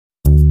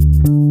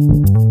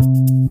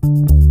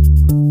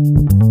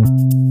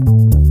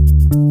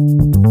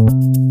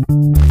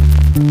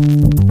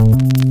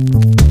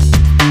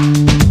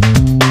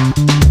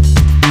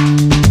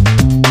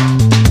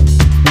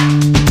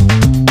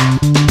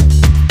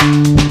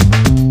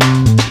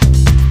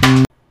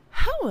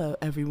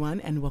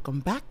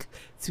back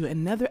to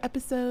another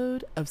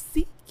episode of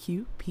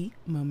CQP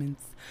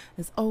Moments.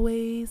 As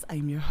always,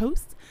 I'm your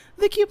host,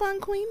 the Coupon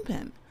Queen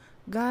Pen.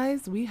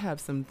 Guys, we have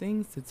some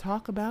things to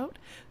talk about,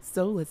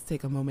 so let's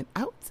take a moment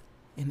out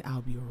and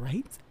I'll be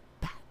right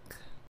back.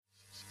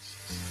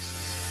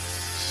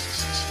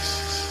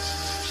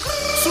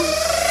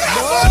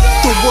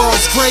 The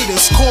world's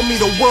greatest, call me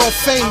the world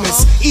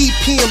famous.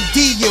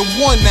 EPMD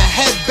and one, the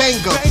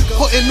headbanger.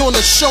 Putting on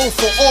a show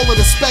for all of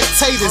the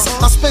spectators.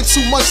 I spent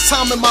too much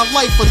time in my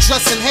life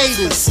addressing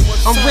haters.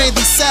 I'm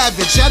Randy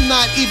Savage, I'm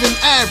not even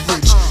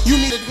average. You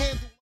need a hand.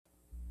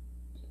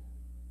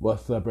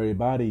 What's up,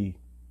 everybody?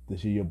 This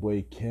is your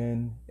boy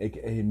Ken,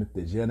 aka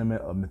Mr. Gentleman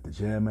of Mr.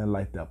 Gentleman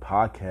Like That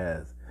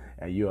Podcast,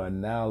 and you are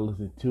now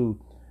listening to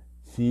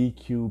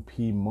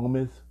CQP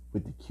Moments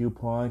with the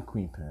Coupon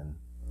Queen Pen.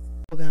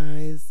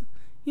 Guys,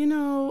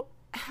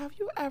 have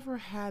you ever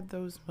had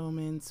those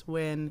moments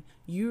when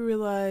you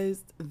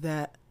realized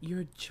that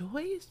your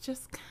joy is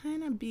just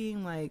kind of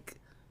being like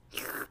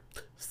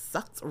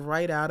sucked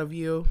right out of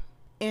you?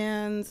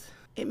 And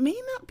it may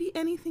not be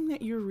anything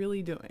that you're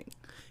really doing.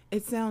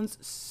 It sounds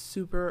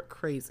super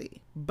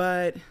crazy,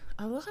 but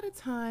a lot of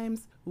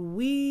times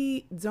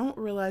we don't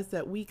realize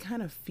that we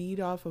kind of feed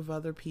off of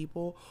other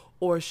people,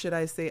 or should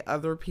I say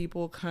other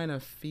people kind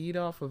of feed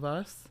off of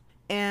us.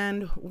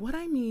 And what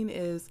I mean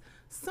is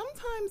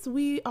sometimes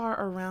we are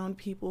around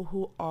people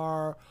who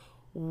are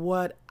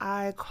what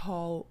I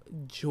call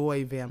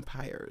joy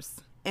vampires.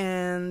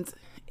 And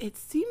it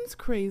seems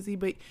crazy,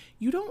 but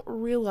you don't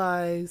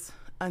realize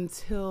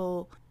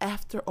until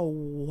after a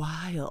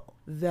while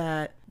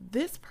that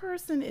this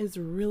person is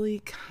really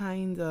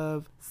kind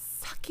of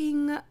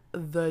sucking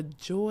the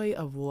joy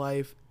of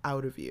life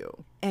out of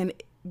you. And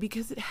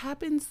because it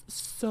happens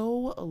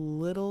so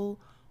little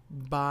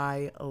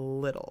by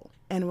little.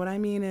 And what I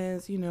mean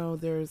is,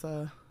 there's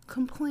a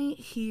complaint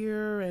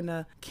here and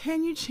a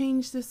can you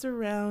change this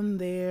around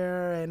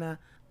there and a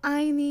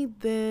I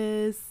need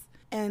this.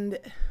 And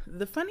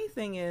the funny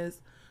thing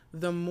is,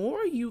 the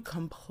more you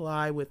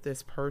comply with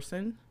this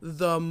person,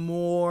 the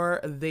more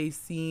they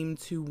seem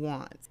to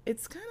want.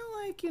 It's kind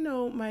of like,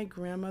 my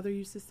grandmother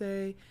used to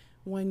say,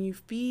 when you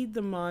feed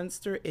the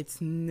monster,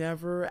 it's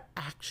never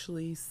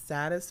actually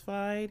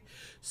satisfied.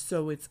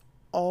 So it's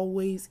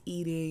always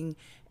eating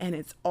and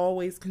it's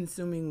always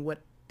consuming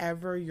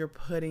whatever you're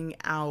putting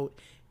out,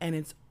 and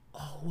it's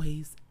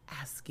always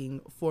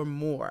asking for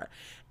more.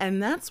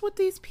 And that's what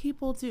these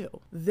people do.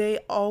 They're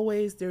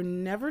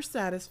never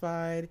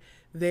satisfied.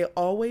 They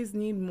always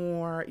need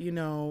more.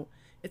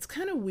 It's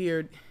kind of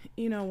weird,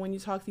 when you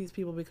talk to these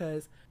people,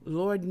 because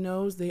Lord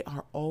knows they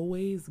are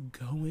always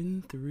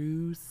going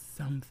through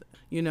something.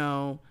 You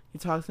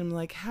talk to them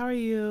like, how are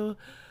you?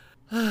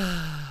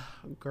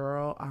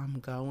 Girl, I'm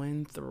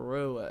going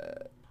through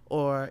it.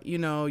 Or,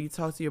 you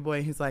talk to your boy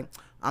and he's like,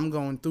 I'm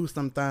going through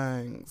some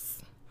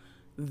things.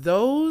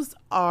 Those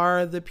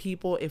are the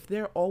people, if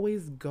they're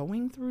always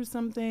going through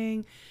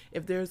something,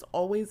 if there's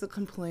always a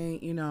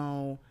complaint,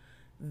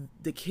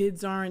 the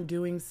kids aren't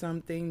doing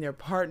something, their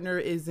partner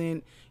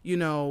isn't,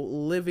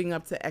 living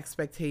up to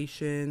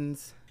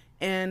expectations.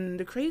 And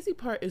the crazy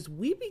part is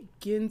we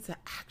begin to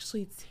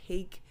actually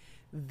take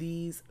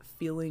these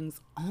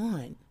feelings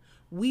on.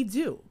 We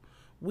do.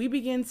 We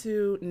begin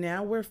to,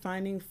 now we're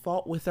finding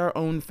fault with our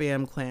own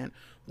fam clan.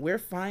 We're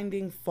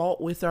finding fault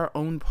with our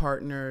own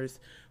partners.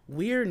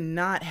 We're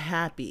not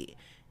happy.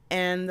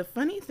 And the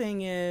funny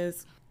thing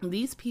is,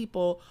 these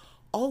people,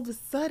 all of a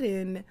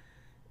sudden,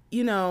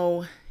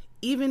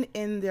 even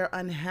in their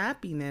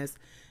unhappiness,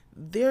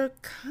 they're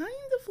kind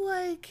of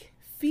like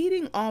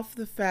feeding off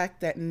the fact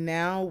that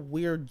now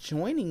we're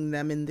joining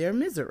them in their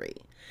misery.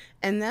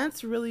 And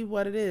that's really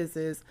what it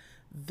is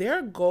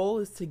their goal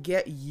is to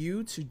get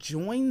you to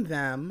join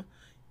them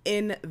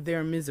in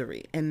their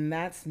misery. And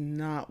that's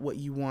not what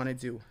you want to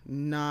do.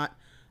 Not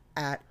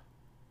at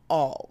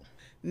all.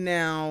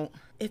 Now,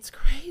 it's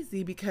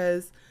crazy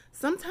because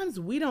sometimes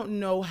we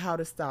don't know how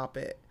to stop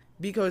it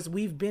because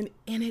we've been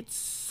in it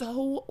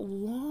so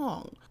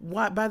long.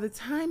 By the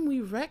time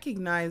we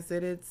recognize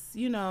it, it's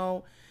kind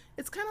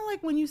of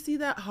like when you see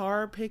that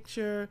horror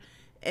picture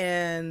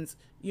and,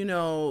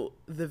 the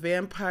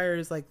vampire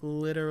is like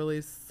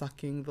literally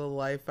sucking the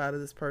life out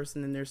of this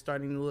person and they're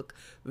starting to look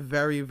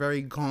very,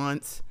 very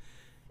gaunt.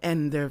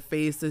 And their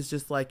face is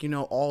just like,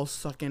 all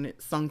sunken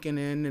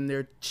in, and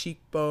their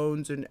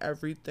cheekbones and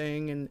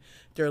everything. And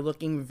they're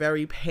looking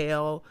very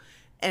pale.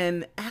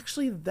 And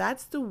actually,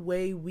 that's the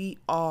way we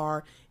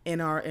are in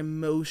our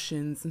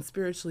emotions and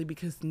spiritually,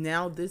 because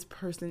now this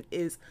person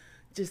is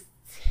just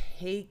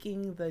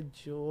taking the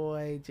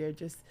joy. They're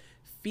just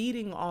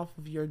feeding off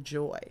of your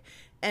joy.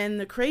 And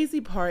the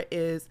crazy part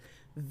is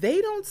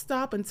they don't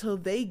stop until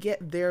they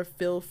get their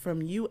fill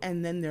from you,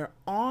 and then they're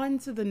on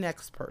to the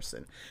next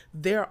person.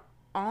 They're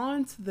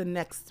on to the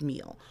next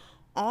meal,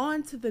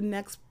 on to the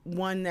next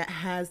one that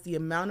has the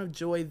amount of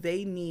joy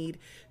they need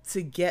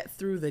to get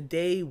through the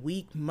day,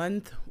 week,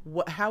 month,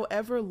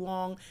 however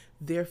long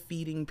their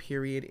feeding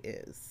period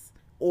is.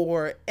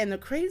 And the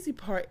crazy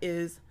part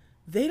is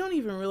they don't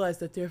even realize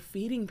that their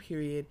feeding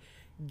period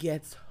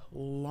gets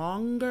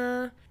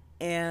longer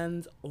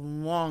and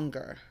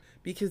longer,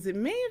 because it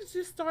may have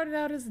just started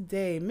out as a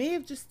day, may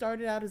have just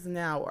started out as an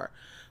hour,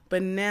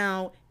 but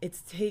now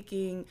it's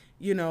taking,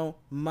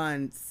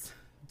 months,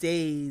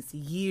 days,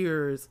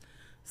 years,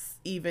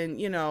 even,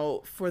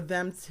 for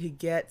them to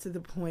get to the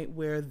point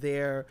where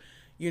they're,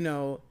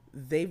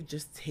 they've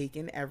just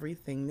taken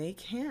everything they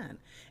can.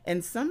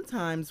 And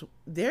sometimes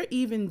they're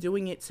even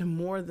doing it to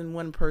more than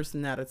one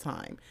person at a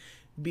time,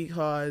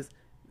 because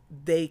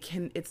they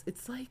can, it's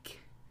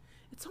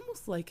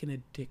almost like an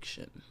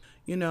addiction.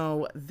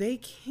 They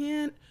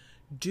can't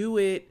do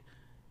it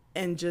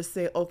and just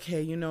say,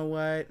 okay, you know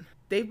what?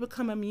 They've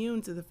become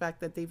immune to the fact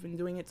that they've been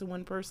doing it to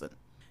one person,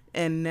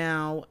 and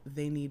now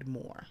they need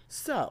more.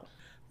 So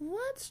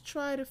let's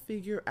try to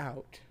figure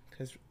out,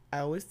 because I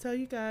always tell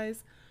you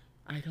guys,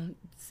 I don't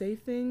say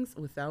things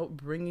without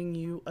bringing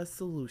you a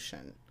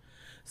solution.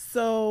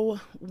 So,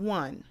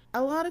 one,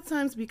 a lot of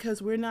times,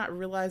 because we're not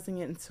realizing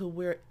it until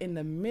we're in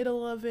the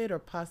middle of it, or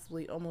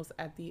possibly almost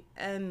at the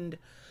end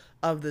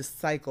of the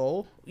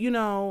cycle,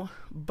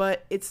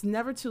 but it's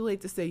never too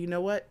late to say, you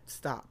know what,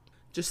 stop,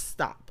 just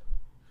stop,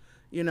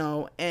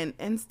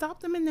 and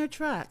stop them in their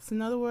tracks.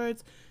 In other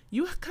words,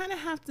 you kind of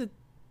have to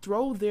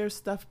throw their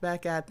stuff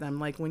back at them.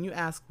 Like when you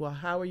ask, well,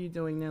 how are you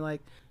doing? They're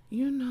like,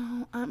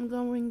 I'm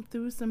going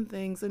through some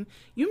things. And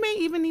you may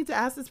even need to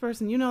ask this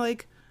person,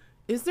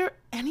 is there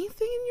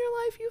anything in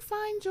your life you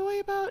find joy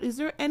about? Is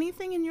there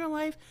anything in your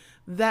life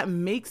that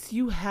makes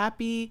you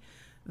happy,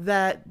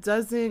 that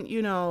doesn't,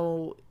 you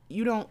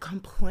don't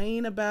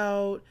complain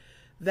about,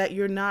 that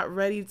you're not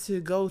ready to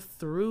go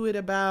through it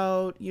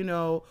about,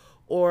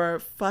 or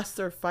fuss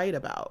or fight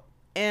about?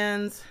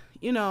 And,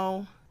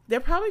 they're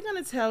probably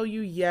going to tell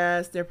you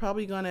yes. They're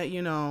probably going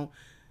to,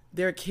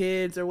 their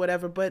kids or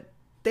whatever, but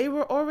they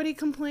were already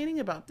complaining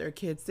about their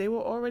kids. They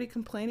were already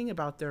complaining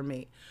about their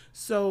mate.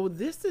 So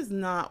this is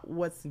not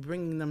what's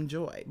bringing them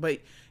joy.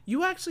 But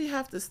you actually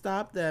have to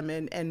stop them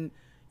and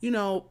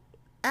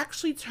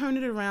actually turn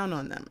it around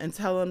on them and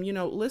tell them,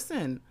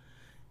 listen,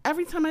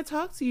 every time I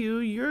talk to you,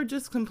 you're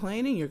just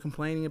complaining. You're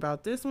complaining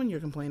about this one. You're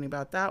complaining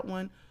about that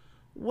one.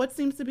 What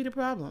seems to be the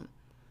problem?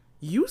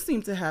 You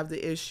seem to have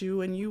the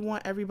issue and you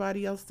want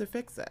everybody else to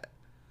fix it.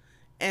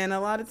 And a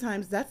lot of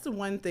times that's the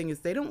one thing, is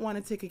they don't want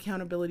to take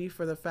accountability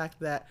for the fact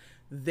that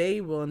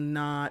they will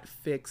not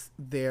fix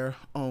their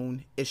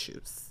own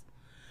issues.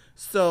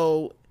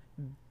 So,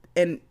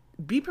 and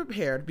be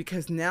prepared,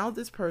 because now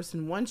this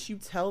person, once you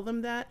tell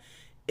them that,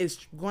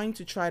 is going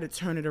to try to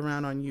turn it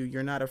around on you.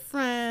 You're not a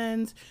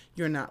friend.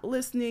 You're not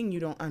listening. You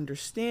don't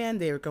understand.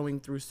 They are going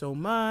through so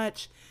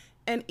much.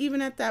 And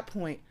even at that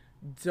point,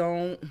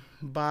 don't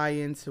buy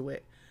into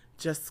it.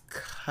 Just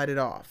cut it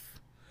off.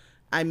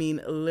 I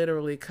mean,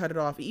 literally cut it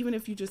off. Even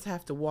if you just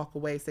have to walk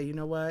away, say, you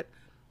know what?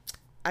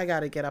 I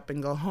got to get up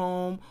and go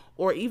home.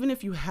 Or even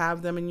if you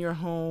have them in your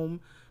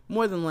home,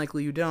 more than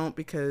likely you don't,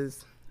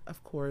 because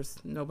of course,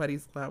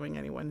 nobody's allowing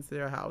anyone into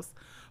their house.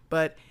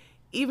 But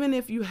even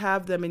if you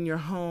have them in your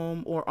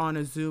home or on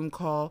a Zoom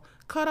call,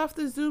 cut off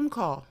the Zoom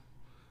call.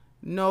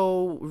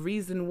 No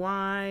reason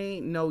why,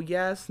 no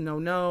yes,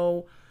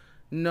 no,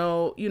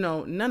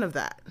 none of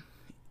that.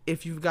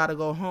 If you've got to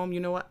go home, you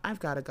know what? I've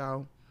got to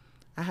go.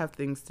 I have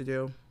things to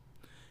do.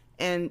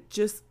 And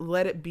just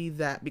let it be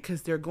that,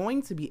 because they're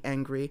going to be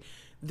angry.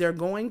 They're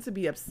going to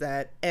be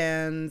upset.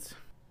 And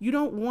you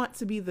don't want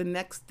to be the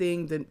next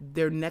thing,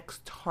 their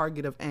next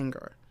target of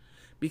anger,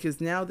 because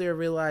now they're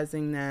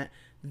realizing that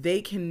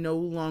they can no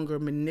longer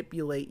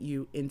manipulate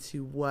you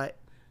into what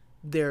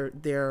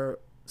their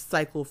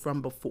cycle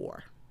from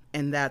before.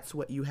 And that's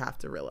what you have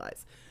to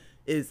realize,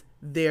 is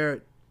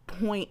their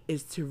point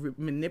is to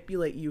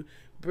manipulate you,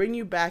 bring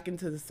you back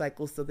into the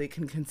cycle so they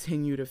can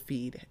continue to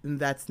feed. And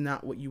that's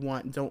not what you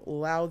want. Don't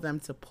allow them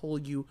to pull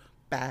you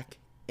back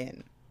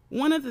in.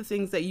 One of the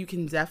things that you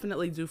can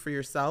definitely do for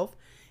yourself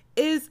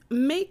is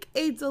make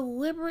a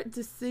deliberate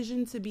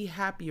decision to be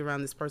happy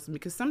around this person,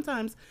 because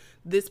sometimes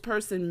this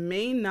person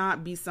may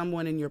not be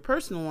someone in your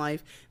personal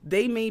life.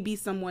 They may be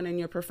someone in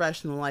your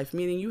professional life,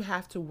 meaning you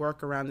have to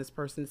work around this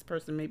person. This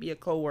person may be a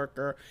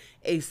coworker,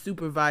 a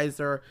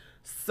supervisor,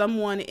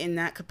 someone in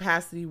that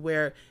capacity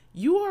where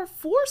you are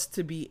forced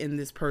to be in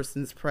this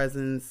person's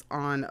presence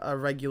on a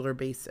regular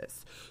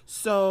basis.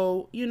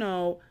 So,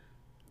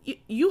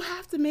 you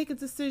have to make a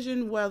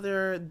decision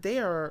whether they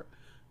are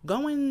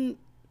going,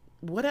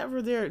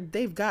 whatever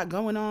they've got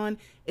going on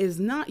is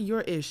not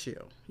your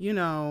issue.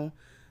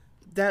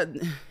 That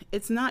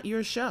it's not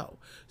your show.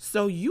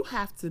 So you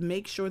have to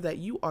make sure that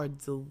you are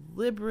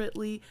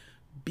deliberately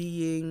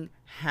being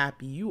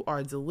happy. You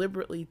are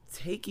deliberately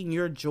taking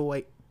your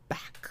joy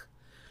back.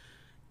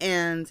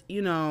 And,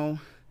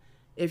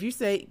 if you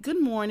say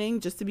good morning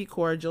just to be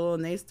cordial,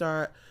 and they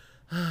start,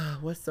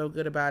 what's so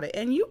good about it?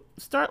 And you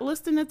start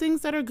listing the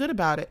things that are good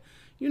about it.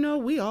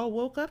 We all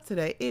woke up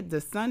today.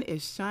 The sun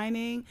is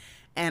shining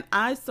and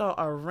I saw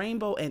a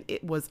rainbow and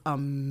it was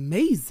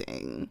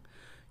amazing.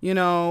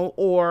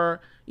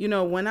 Or,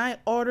 when I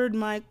ordered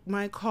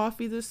my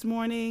coffee this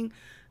morning,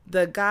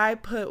 the guy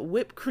put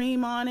whipped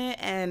cream on it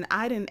and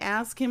I didn't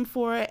ask him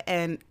for it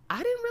and I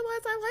didn't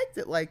realize I liked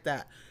it like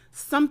that.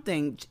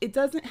 Something, it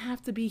doesn't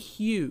have to be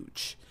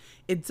huge.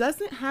 It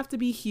doesn't have to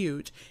be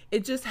huge.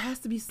 It just has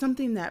to be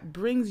something that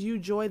brings you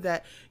joy,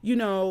 that, you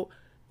know,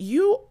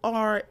 you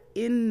are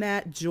in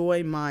that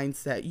joy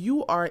mindset.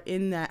 You are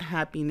in that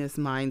happiness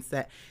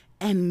mindset,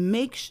 and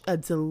make a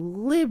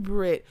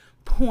deliberate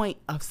point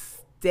of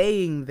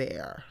staying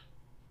there.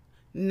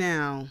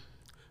 Now,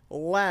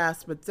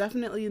 last but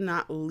definitely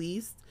not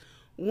least,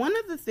 one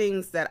of the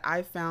things that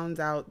I found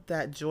out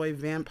that joy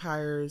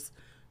vampires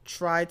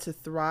try to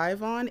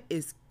thrive on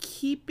is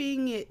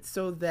keeping it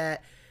so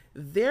that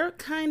they're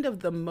kind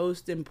of the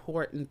most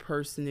important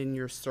person in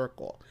your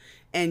circle.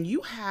 And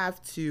you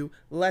have to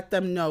let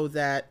them know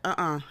that,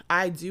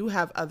 I do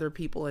have other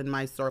people in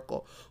my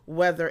circle,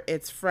 whether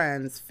it's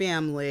friends,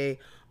 family,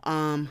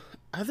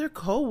 other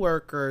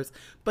coworkers,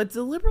 but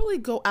deliberately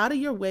go out of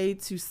your way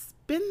to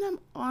spin them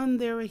on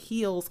their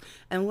heels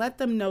and let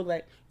them know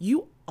that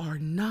you are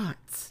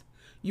not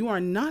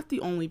the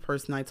only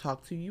person I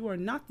talk to. You are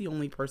not the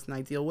only person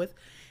I deal with.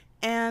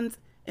 And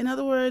in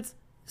other words,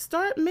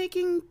 start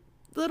making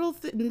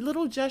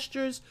little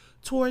gestures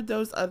toward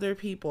those other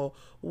people,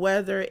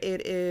 whether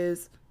it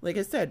is, like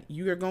I said,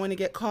 you are going to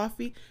get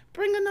coffee,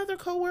 bring another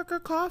coworker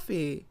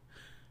coffee,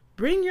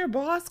 bring your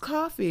boss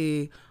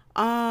coffee.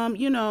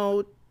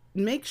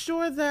 Make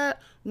sure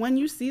that when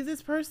you see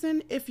this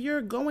person, if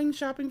you're going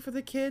shopping for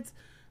the kids,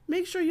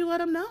 make sure you let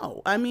them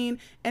know. I mean,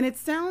 and it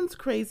sounds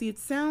crazy, it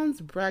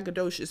sounds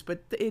braggadocious,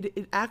 but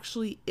it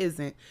actually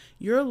isn't.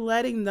 You're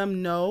letting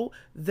them know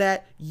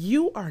that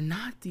you are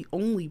not the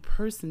only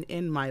person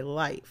in my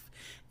life.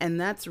 And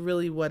that's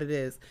really what it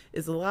is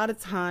a lot of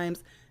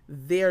times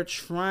they're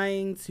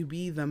trying to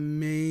be the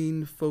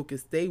main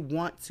focus. They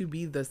want to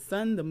be the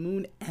sun, the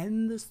moon,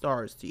 and the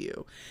stars to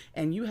you.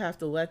 And you have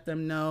to let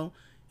them know,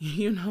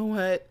 you know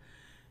what?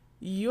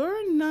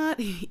 You're not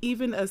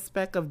even a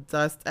speck of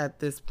dust at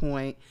this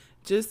point.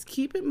 Just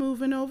keep it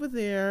moving over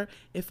there.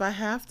 If I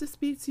have to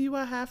speak to you,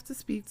 I have to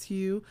speak to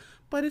you,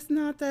 but it's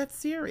not that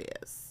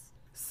serious.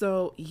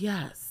 So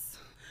yes,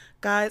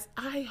 guys,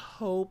 I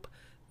hope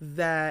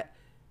that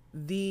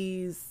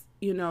this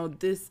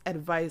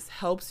advice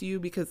helps you,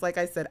 because like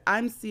I said,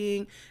 I'm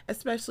seeing,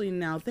 especially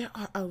now, there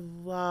are a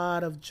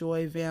lot of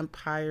joy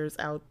vampires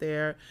out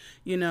there.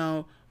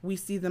 We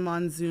see them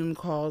on Zoom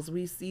calls.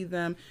 We see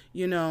them,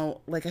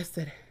 like I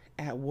said,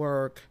 at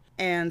work,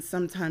 and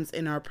sometimes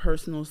in our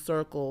personal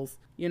circles.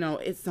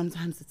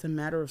 Sometimes it's a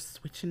matter of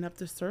switching up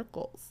the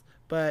circles.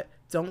 But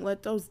don't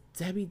let those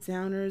Debbie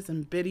Downers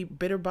and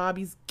bitter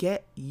Bobbies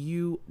get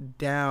you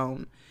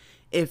down.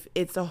 If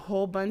it's a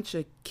whole bunch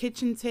of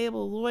kitchen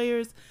table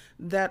lawyers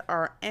that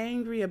are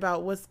angry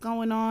about what's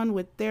going on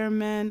with their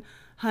men,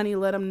 honey,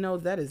 let them know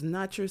that is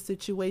not your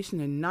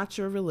situation and not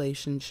your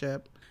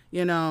relationship.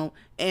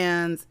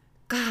 And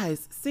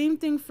guys, same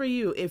thing for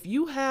you. If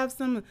you have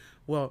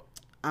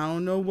I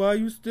don't know why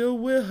you still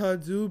with her,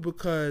 dude,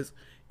 because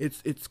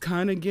it's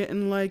kind of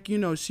getting like,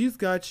 she's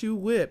got you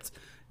whipped.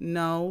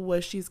 No,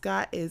 what she's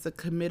got is a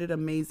committed,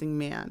 amazing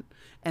man.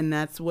 And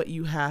that's what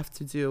you have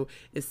to do,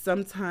 is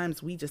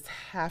sometimes we just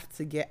have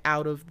to get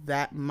out of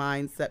that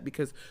mindset,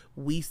 because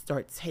we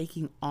start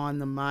taking on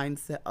the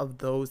mindset of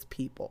those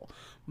people.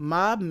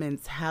 Mob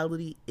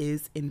mentality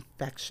is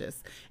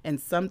infectious, and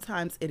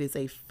sometimes it is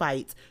a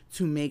fight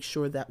to make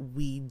sure that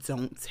we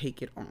don't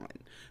take it on.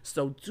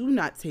 So do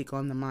not take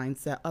on the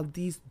mindset of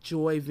these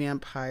joy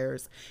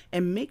vampires,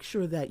 and make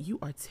sure that you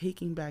are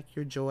taking back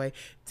your joy,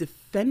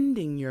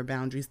 defending your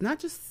boundaries, not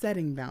just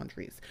setting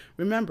boundaries.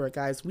 Remember,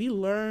 guys, we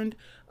learned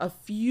a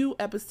few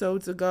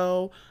episodes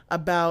ago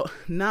about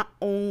not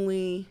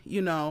only,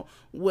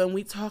 when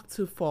we talked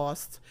to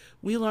Faust,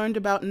 we learned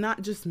about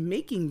not just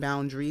making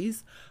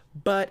boundaries,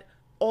 but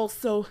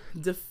also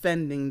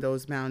defending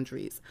those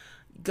boundaries.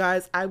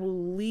 Guys, I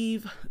will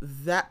leave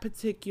that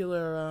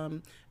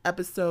particular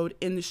episode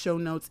in the show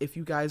notes if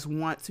you guys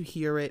want to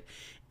hear it.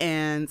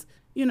 And,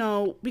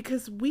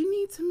 because we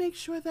need to make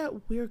sure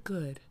that we're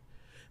good,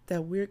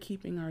 that we're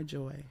keeping our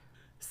joy.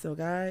 So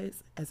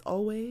guys, as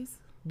always,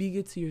 be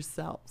good to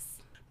yourselves.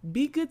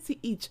 Be good to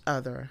each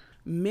other.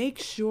 Make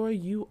sure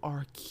you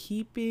are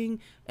keeping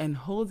and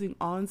holding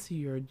on to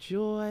your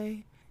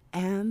joy.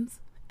 And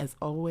as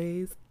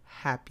always,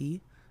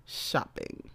 happy shopping.